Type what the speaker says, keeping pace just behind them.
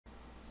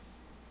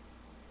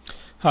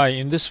Hi,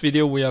 in this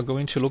video we are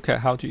going to look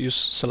at how to use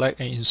select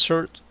and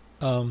insert,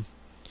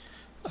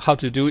 how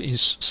to do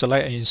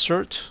select and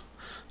insert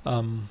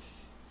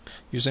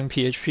using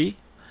PHP.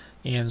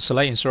 And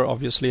select insert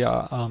obviously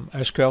are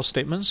SQL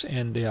statements,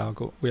 and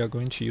we are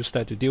going to use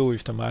that to deal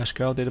with the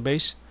MySQL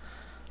database.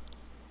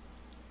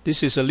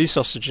 This is a list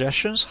of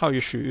suggestions how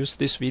you should use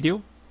this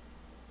video.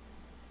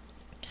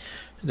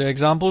 The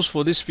examples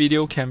for this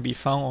video can be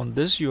found on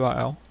this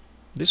URL,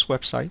 this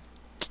website,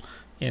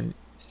 and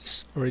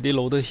it's already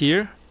loaded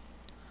here.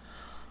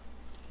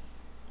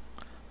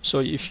 So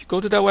if you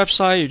go to that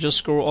website, you just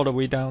scroll all the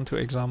way down to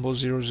example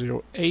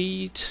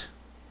 008.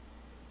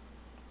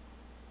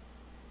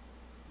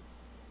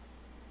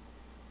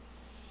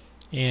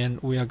 And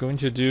we are going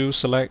to do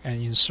select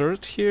and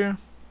insert here.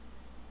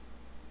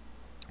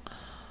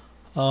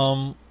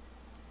 So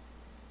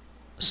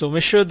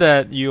make sure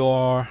that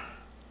your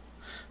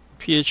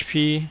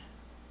PHP,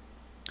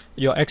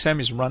 your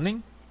XAMPP is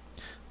running.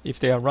 If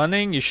they are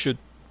running, you should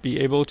be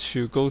able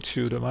to go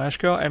to the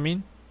MySQL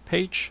admin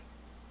page.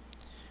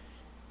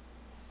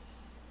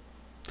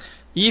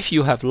 If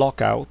you have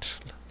logged out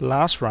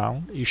last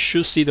round, you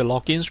should see the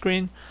login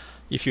screen.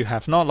 If you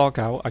have not logged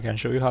out, I can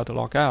show you how to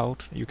log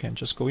out. You can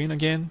just go in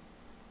again.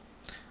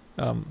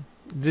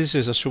 This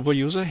is a super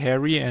user,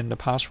 Harry, and the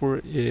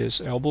password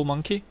is elbow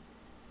monkey.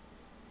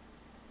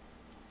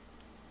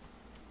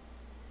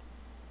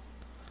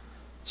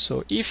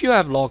 So if you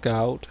have logged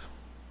out,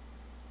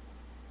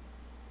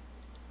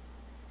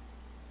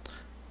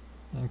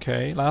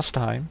 okay, last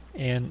time,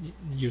 and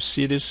you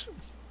see this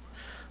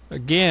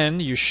again,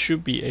 you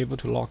should be able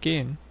to log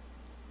in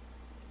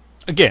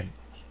again.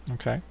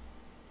 Okay.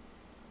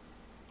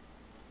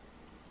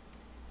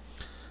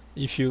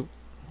 If you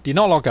did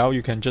not log out,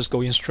 you can just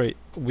go in straight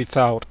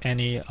without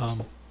any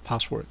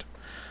password.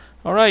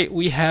 Alright,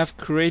 we have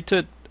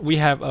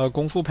a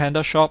Kung Fu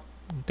Panda shop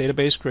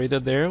database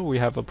created there. We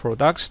have a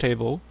products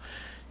table,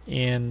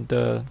 and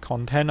the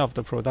content of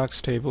the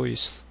products table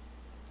is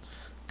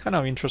kind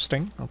of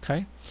interesting.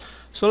 Okay,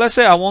 so let's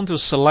say I want to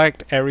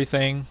select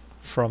everything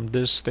from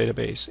this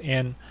database,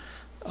 and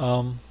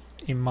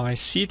in my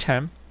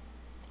XAMPP,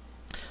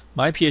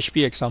 my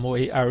PHP example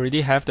 8, I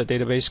already have the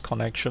database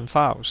connection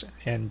files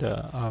and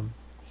the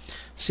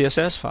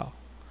CSS file.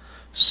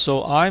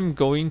 So I'm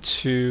going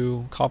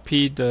to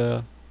copy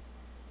the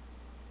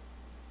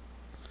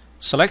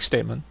select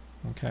statement.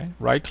 Okay,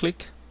 right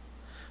click,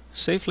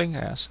 save link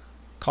as,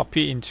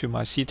 copy into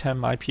my XAMPP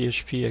my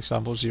PHP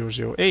example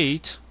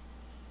 008.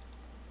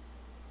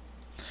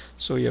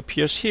 So it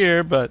appears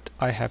here, but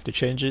I have to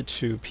change it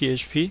to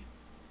PHP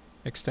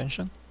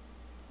extension.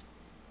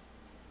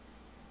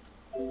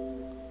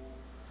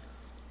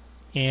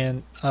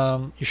 And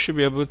you should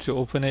be able to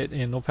open it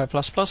in Notepad++.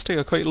 Take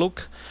a quick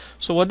look.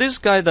 So what this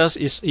guy does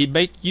is it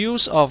makes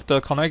use of the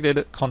connect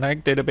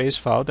database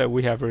file that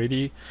we have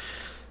already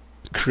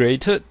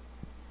created.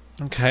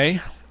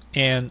 Okay,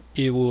 and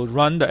it will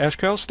run the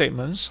SQL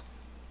statements.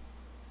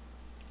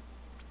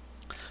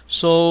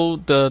 So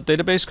the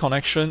database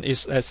connection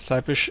is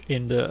established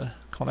in the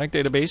connect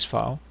database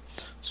file.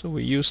 So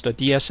we use the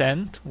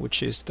DSN,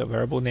 which is the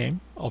variable name,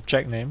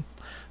 object name.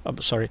 We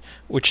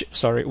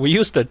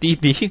use the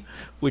DB,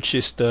 which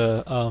is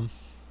the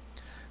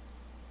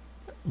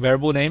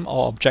variable name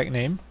or object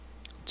name,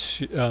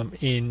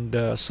 in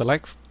the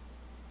select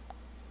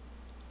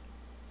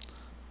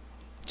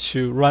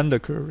to run the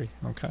query.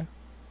 Okay.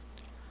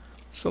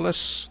 So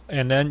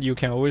and then you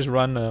can always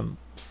run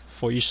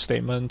for each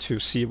statement to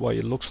see what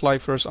it looks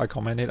like first. I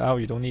comment it out,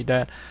 you don't need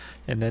that.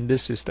 And then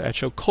this is the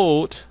actual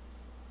code,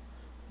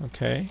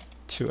 okay,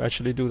 to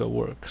actually do the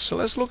work. So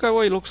let's look at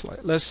what it looks like.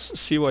 Let's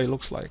see what it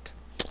looks like.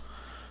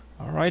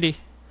 Alrighty.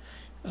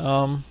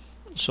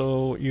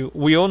 So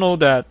we all know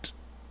that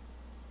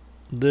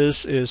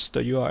this is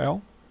the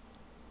URL.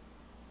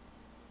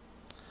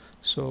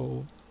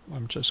 So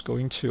I'm just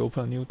going to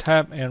open a new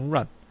tab and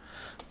run.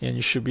 And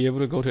you should be able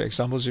to go to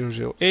example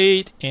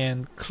 008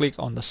 and click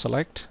on the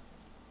select.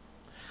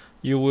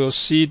 You will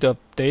see the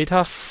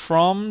data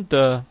from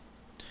the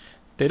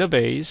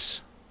database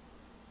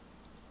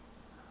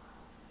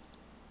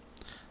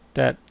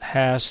that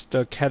has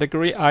the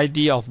category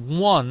ID of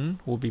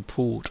 1 will be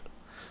pulled.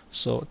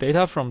 So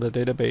data from the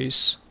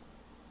database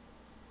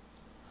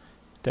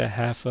that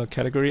have a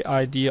category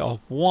ID of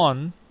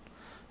 1,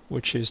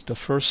 which is the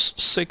first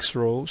 6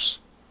 rows,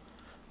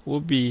 will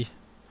be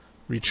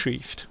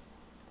retrieved.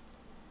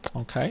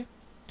 Okay,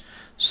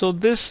 so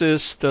this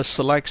is the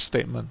select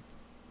statement.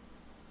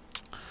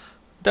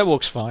 That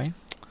works fine.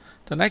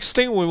 The next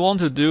thing we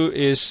want to do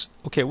is,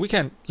 okay, we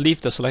can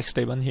leave the select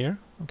statement here.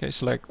 Okay,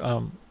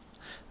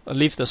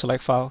 leave the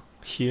select file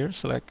here,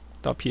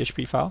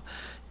 select.php file,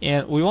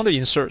 and we want to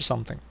insert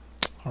something.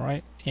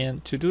 Alright,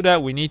 and to do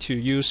that we need to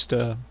use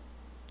the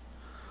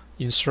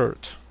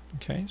insert.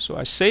 Okay, so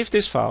I save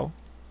this file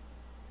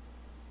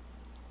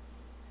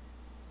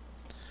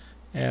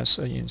as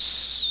a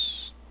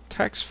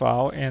text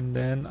file, and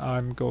then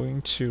I'm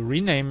going to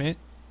rename it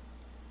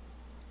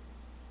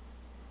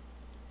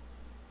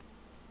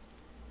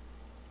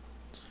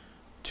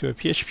to a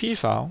PHP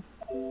file.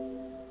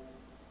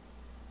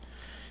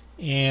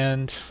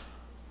 And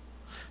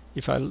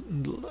if I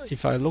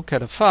look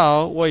at the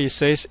file, what it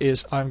says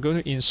is I'm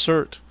going to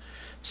insert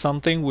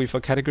something with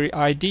a category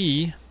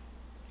ID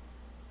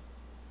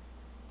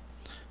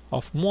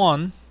of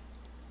 1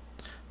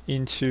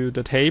 into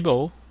the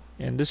table,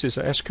 and this is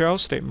a SQL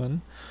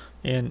statement,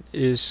 and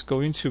is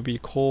going to be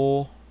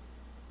called,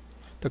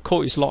 the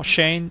code is log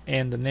chain,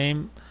 and the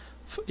name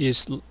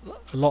is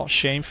log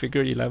chain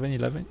figure 11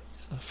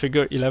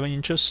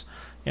 inches,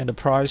 and the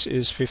price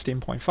is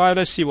 15.5.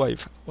 Let's see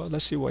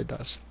what it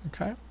does.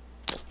 Okay,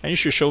 and it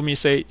should show me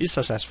say it's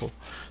successful.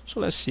 So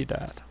let's see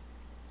that.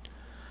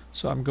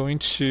 So I'm going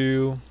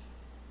to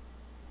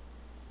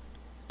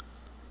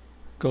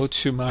go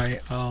to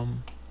my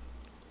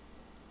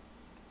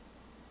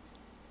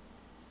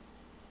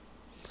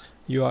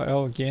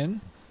URL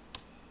again,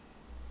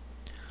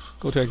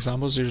 go to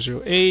example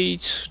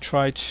 008,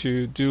 try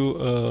to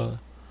do a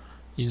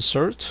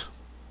insert.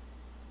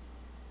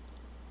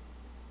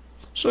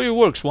 So it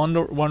works, one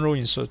row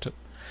inserted,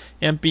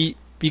 and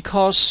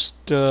because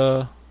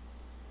I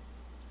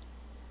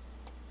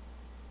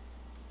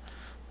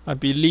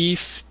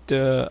believe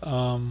the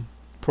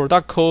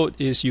product code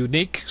is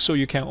unique, so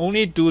you can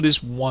only do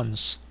this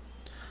once.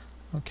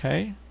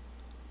 Okay,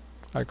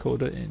 I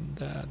coded in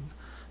that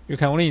you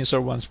can only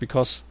insert once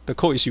because the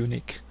code is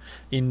unique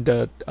in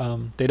the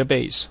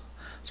database.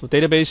 So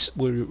database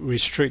will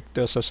restrict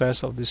the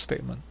success of this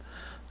statement.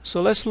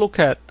 So let's look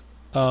at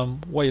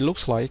what it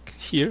looks like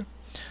here.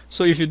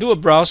 So if you do a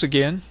browse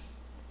again,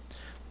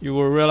 you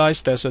will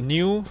realize there's a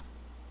new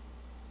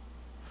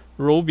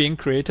row being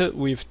created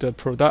with the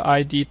product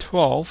ID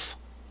 12,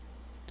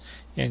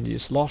 and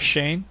it's log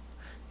chain,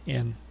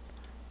 and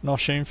log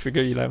chain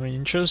figure 11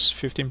 inches,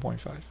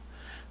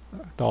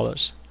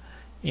 $15.5.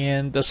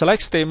 And the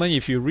select statement,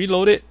 if you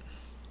reload it,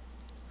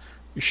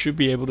 you should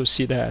be able to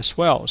see that as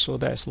well. So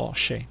that's log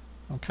chain.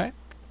 Okay,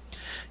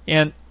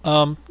 and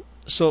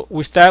so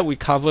with that, we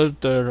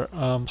covered the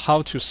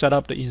how to set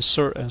up the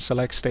insert and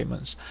select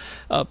statements.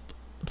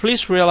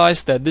 Please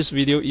realize that this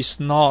video is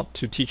not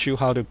to teach you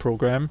how to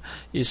program.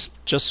 It's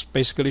just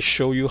basically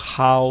show you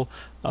how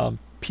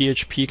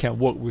PHP can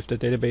work with the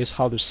database,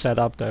 how to set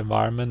up the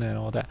environment and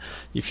all that.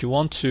 If you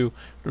want to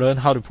learn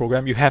how to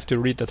program, you have to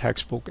read the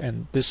textbook,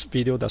 and this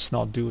video does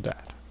not do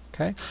that.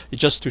 Okay,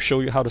 it's just to show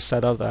you how to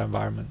set up the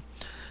environment.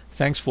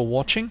 Thanks for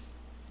watching.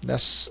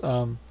 That's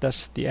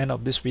the end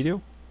of this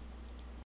video.